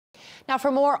Now, for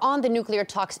more on the nuclear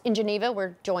talks in Geneva,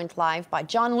 we're joined live by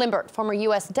John Limbert, former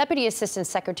U.S. Deputy Assistant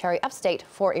Secretary of State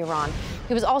for Iran.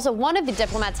 He was also one of the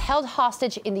diplomats held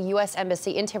hostage in the U.S.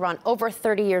 Embassy in Tehran over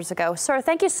 30 years ago. Sir,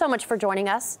 thank you so much for joining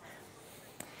us.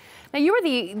 Now, you are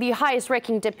the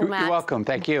highest-ranking diplomat. You're welcome.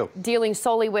 Thank you. Dealing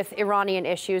solely with Iranian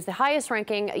issues, the highest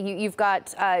ranking. You've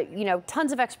got,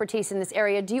 tons of expertise in this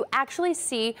area. Do you actually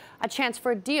see a chance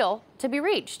for a deal to be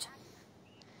reached?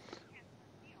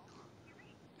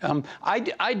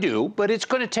 I do, but it's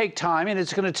going to take time, and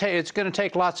it's going to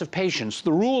take lots of patience.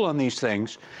 The rule on these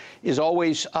things is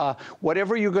always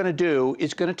whatever you're going to do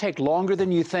is going to take longer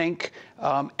than you think,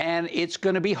 and it's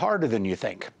going to be harder than you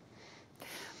think.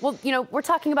 Well, we're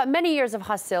talking about many years of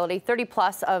hostility, 30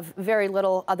 plus of very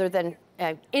little other than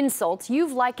insults.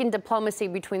 You've likened diplomacy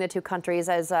between the two countries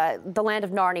as the land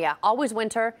of Narnia, always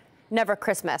winter, never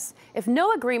Christmas. If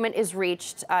no agreement is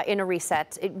reached in a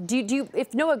reset,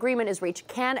 if no agreement is reached,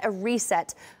 can a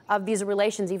reset of these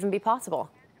relations even be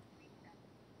possible?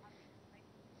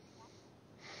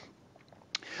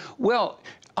 Well,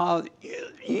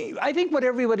 I think what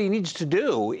everybody needs to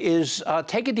do is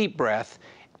take a deep breath,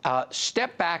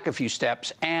 step back a few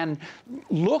steps, and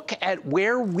look at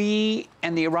where we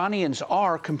and the Iranians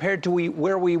are compared to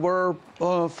where we were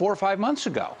 4 or 5 months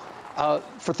ago.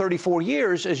 For 34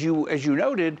 years, as you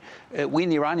noted, we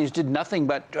and the Iranians did nothing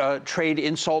but trade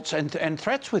insults and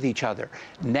threats with each other.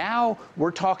 Now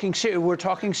we're talking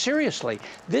seriously.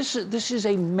 This is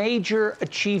a major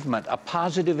achievement, a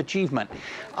positive achievement,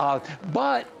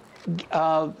 but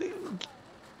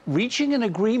reaching an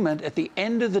agreement at the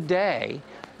end of the day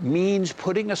means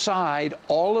putting aside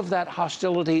all of that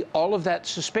hostility, all of that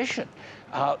suspicion.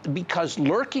 Because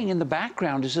lurking in the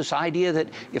background is this idea that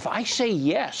if I say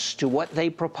yes to what they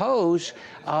propose,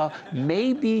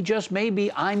 maybe, just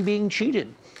maybe, I'm being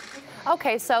cheated.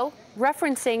 Okay, so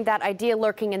referencing that idea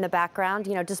lurking in the background,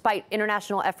 despite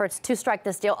international efforts to strike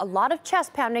this deal, a lot of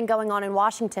chest pounding going on in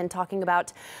Washington talking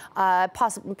about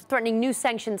threatening new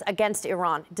sanctions against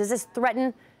Iran. Does this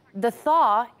threaten the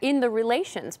thaw in the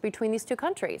relations between these two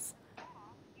countries?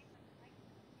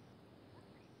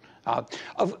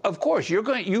 Of course,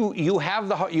 you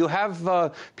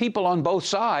have people on both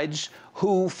sides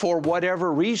who, for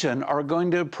whatever reason, are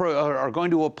going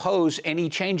to oppose any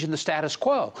change in the status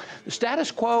quo. The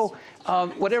status quo,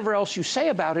 whatever else you say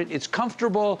about it, it's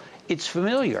comfortable, it's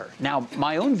familiar. Now,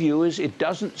 my own view is it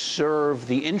doesn't serve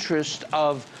the interest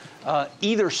of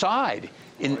either side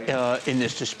in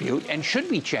this dispute, and should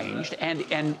be changed,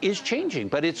 and is changing.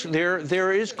 But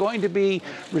there is going to be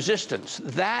resistance.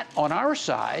 That on our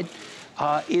side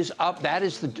is up.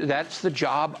 That's the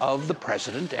job of the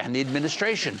president and the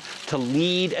administration to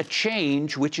lead a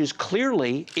change which is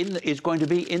clearly is going to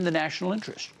be in the national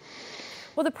interest.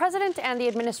 Well, the president and the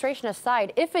administration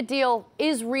aside, if a deal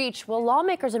is reached, will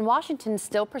lawmakers in Washington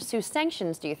still pursue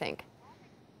sanctions, do you think?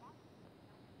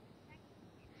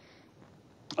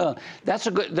 That's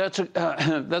a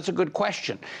good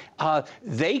question.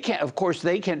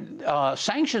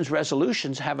 Sanctions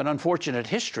resolutions have an unfortunate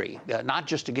history, not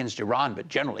just against Iran, but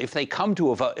generally. If they come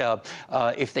to a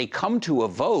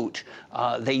vote,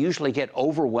 they usually get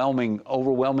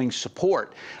overwhelming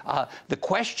support. The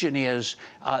question is,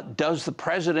 does the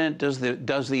president, does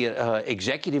the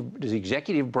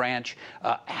executive branch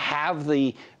have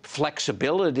the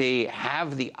flexibility,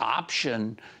 have the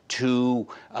option to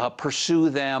pursue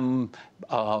them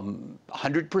 100%,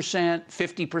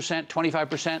 50%,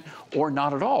 25%, or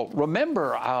not at all?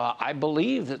 Remember, I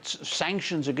believe that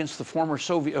sanctions against the former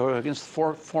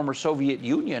Soviet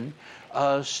Union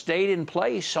stayed in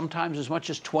place sometimes as much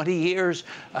as 20 years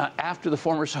after the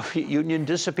former Soviet Union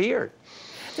disappeared.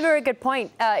 That's a very good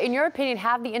point. In your opinion,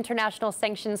 have the international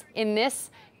sanctions in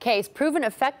this case proven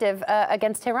effective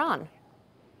against Tehran?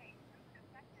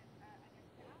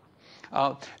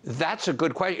 That's a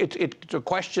good question. It's a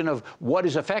question of what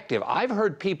is effective. I've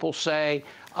heard people say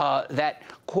that,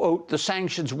 quote, the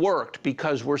sanctions worked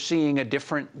because we're seeing a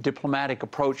different diplomatic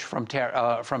approach from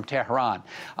Tehran.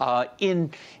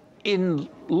 In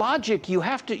logic, you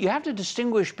have to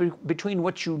distinguish between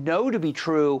what you know to be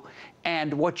true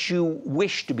and what you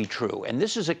wish to be true. And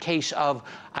this is a case of,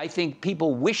 I think,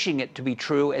 people wishing it to be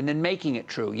true and then making it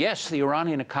true. Yes, the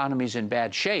Iranian economy is in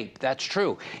bad shape. That's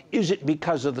true. Is it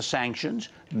because of the sanctions?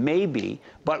 Maybe,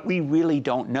 but we really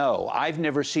don't know. I've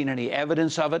never seen any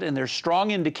evidence of it, and there's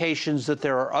strong indications that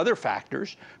there are other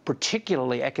factors,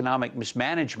 particularly economic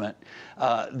mismanagement,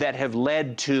 that have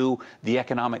led to the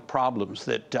economic problems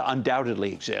that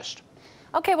undoubtedly exist.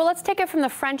 Okay, well, let's take it from the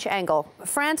French angle.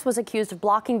 France was accused of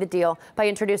blocking the deal by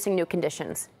introducing new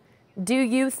conditions. Do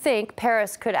you think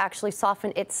Paris could actually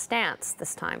soften its stance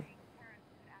this time?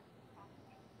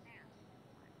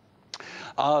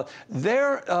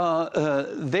 There,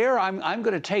 I'm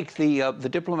going to take the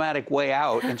diplomatic way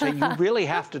out and say you really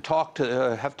have to talk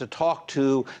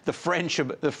to the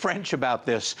French about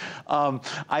this.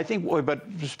 I think, but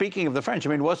speaking of the French, I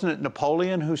mean, wasn't it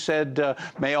Napoleon who said,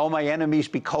 "May all my enemies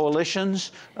be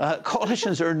coalitions"?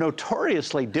 Coalitions are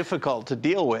notoriously difficult to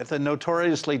deal with and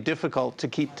notoriously difficult to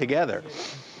keep together.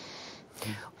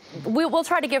 We'll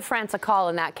try to give France a call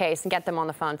in that case and get them on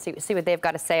the phone, see what they've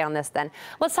got to say on this then.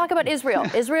 Let's talk about Israel.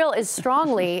 Israel is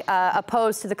strongly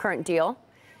opposed to the current deal.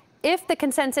 If the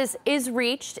consensus is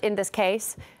reached in this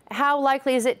case, how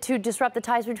likely is it to disrupt the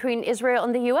ties between Israel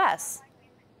and the U.S.?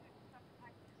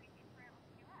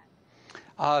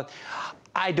 I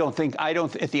don't.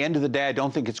 At the end of the day, I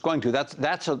don't think it's going to.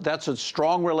 That's a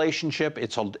strong relationship.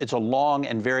 It's a long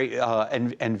and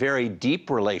very deep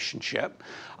relationship.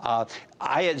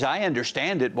 As I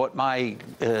understand it, what my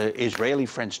Israeli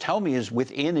friends tell me is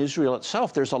within Israel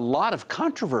itself, there's a lot of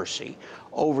controversy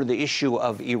over the issue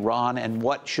of Iran and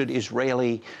what should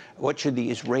the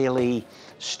Israeli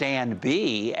stand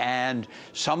be, and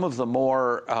some of the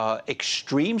more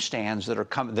extreme stands that are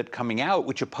coming out,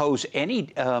 which oppose any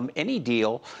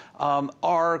deal,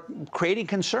 are creating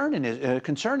concern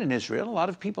in Israel. A lot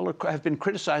of people have been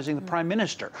criticizing the prime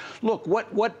minister. Look,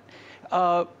 what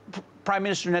Prime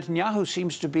Minister Netanyahu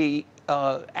seems to be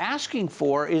asking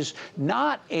for is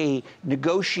not a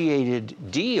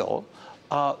negotiated deal,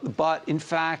 but in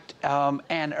fact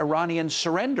an Iranian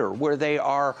surrender where they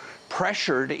are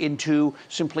pressured into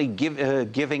simply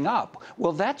giving up.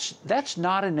 Well, that's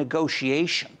not a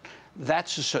negotiation.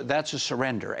 That's a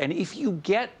surrender. And if you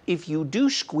do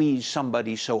squeeze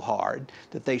somebody so hard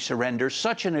that they surrender,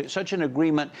 such an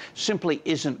agreement simply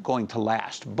isn't going to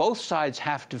last. Both sides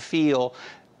have to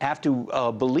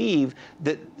believe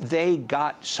that they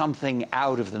got something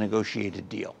out of the negotiated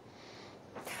deal.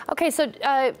 Okay, so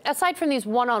aside from these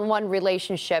one-on-one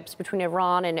relationships between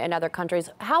Iran and other countries,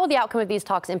 how will the outcome of these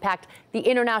talks impact the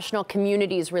international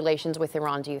community's relations with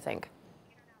Iran, do you think?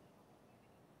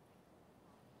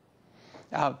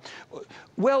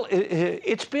 Well,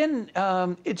 it's been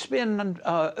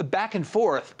back and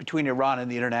forth between Iran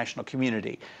and the international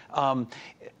community.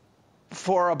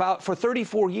 For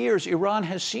 34 years, Iran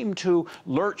has seemed to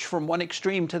lurch from one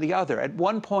extreme to the other. At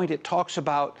one point, it talks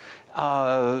about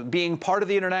being part of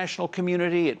the international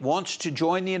community. It wants to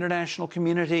join the international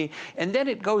community. And then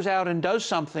it goes out and does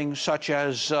something such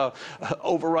as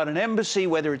overrun an embassy,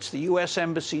 whether it's the US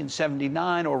embassy in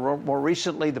 '79 or more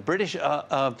recently the British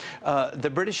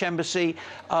embassy,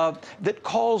 that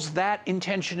calls that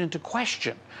intention into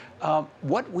question.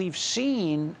 What we've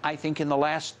seen, I think, in the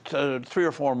last 3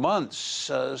 or 4 months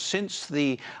since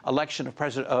the election of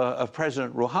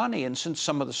President Rouhani and since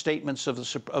some of the statements of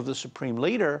the Supreme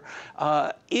Leader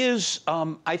is,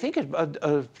 I think,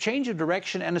 a change of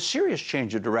direction, and a serious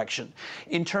change of direction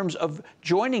in terms of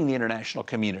joining the international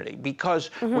community.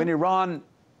 Because when Iran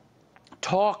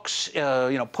talks,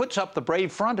 puts up the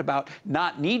brave front about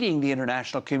not needing the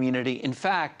international community, in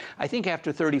fact, I think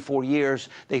after 34 years,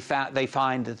 they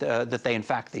find that they, in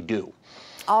fact, they do.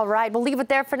 All right, we'll leave it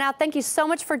there for now. Thank you so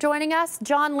much for joining us.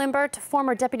 John Limbert,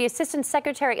 former Deputy Assistant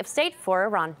Secretary of State for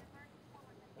Iran.